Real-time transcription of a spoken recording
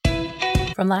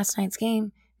From last night's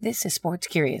game, this is Sports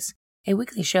Curious, a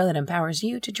weekly show that empowers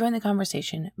you to join the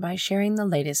conversation by sharing the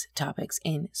latest topics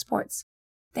in sports.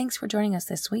 Thanks for joining us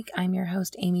this week. I'm your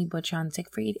host, Amy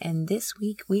Butchon-Siegfried, and this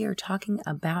week we are talking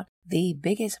about the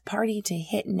biggest party to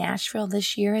hit Nashville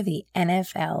this year, the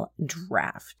NFL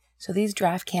Draft. So these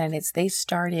draft candidates, they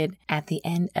started at the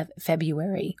end of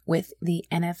February with the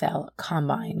NFL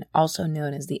Combine, also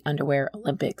known as the Underwear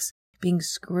Olympics, being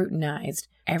scrutinized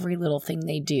every little thing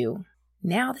they do.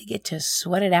 Now they get to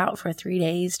sweat it out for 3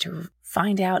 days to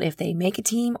find out if they make a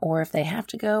team or if they have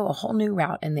to go a whole new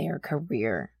route in their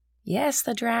career. Yes,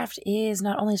 the draft is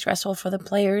not only stressful for the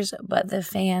players, but the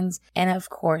fans and, of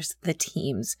course, the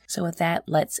teams. So with that,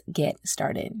 let's get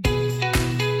started.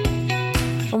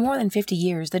 For more than 50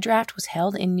 years, the draft was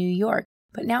held in New York,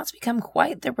 but now it's become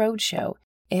quite the roadshow.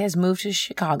 It has moved to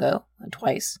Chicago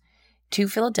twice, to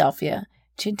Philadelphia,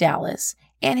 to Dallas,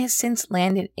 and has since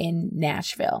landed in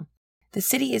Nashville. The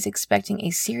city is expecting a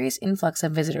serious influx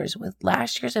of visitors, with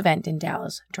last year's event in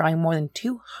Dallas drawing more than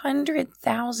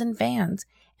 200,000 fans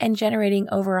and generating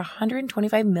over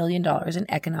 $125 million in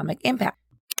economic impact.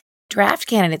 Draft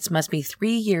candidates must be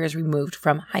 3 years removed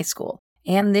from high school.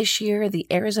 And this year, the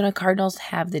Arizona Cardinals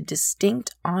have the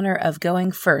distinct honor of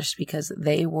going first because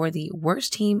they were the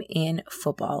worst team in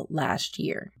football last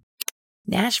year.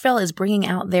 Nashville is bringing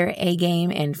out their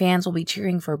A-game, and fans will be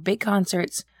cheering for big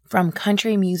concerts from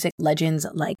country music legends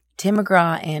like Tim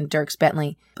McGraw and Dierks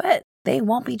Bentley, but they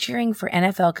won't be cheering for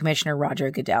NFL Commissioner Roger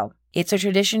Goodell. It's a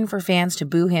tradition for fans to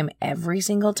boo him every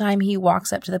single time he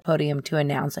walks up to the podium to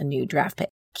announce a new draft pick.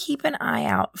 Keep an eye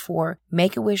out for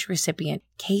Make-A-Wish recipient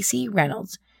Casey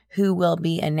Reynolds, who will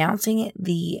be announcing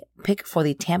the pick for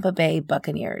the Tampa Bay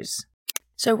Buccaneers.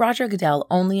 So Roger Goodell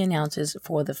only announces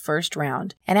for the first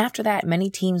round, and after that, many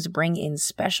teams bring in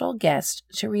special guests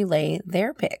to relay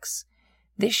their picks.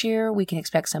 This year, we can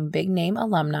expect some big-name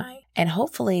alumni, and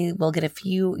hopefully we'll get a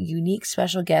few unique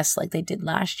special guests like they did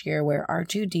last year where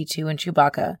R2-D2 and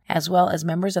Chewbacca, as well as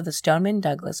members of the Stoneman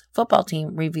Douglas football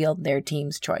team, revealed their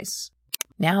team's choice.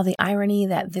 Now, the irony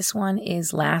that this one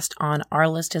is last on our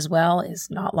list as well is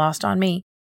not lost on me.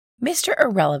 Mr.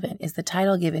 Irrelevant is the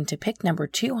title given to pick number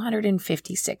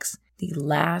 256, the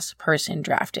last person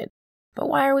drafted. But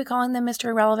why are we calling them Mr.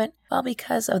 Irrelevant? Well,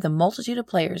 because of the multitude of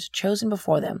players chosen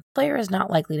before them, the player is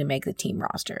not likely to make the team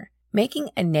roster. Making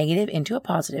a negative into a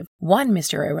positive, one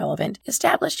Mr. Irrelevant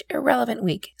established Irrelevant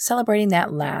Week, celebrating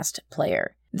that last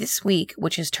player. This week,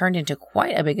 which has turned into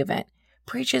quite a big event,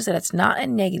 preaches that it's not a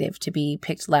negative to be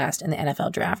picked last in the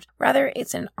NFL draft. Rather,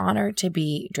 it's an honor to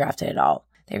be drafted at all.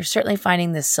 They're certainly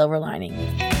finding the silver lining.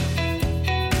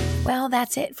 Well,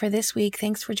 that's it for this week.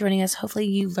 Thanks for joining us. Hopefully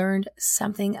you learned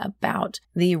something about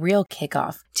the real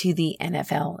kickoff to the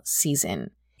NFL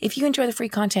season. If you enjoy the free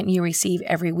content you receive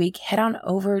every week, head on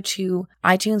over to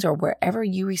iTunes or wherever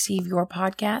you receive your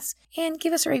podcasts and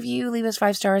give us a review, leave us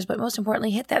 5 stars, but most importantly,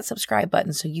 hit that subscribe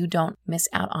button so you don't miss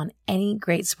out on any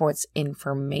great sports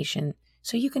information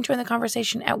so you can join the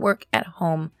conversation at work, at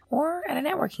home, or at a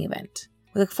networking event.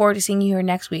 We look forward to seeing you here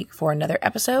next week for another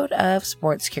episode of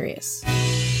Sports Curious.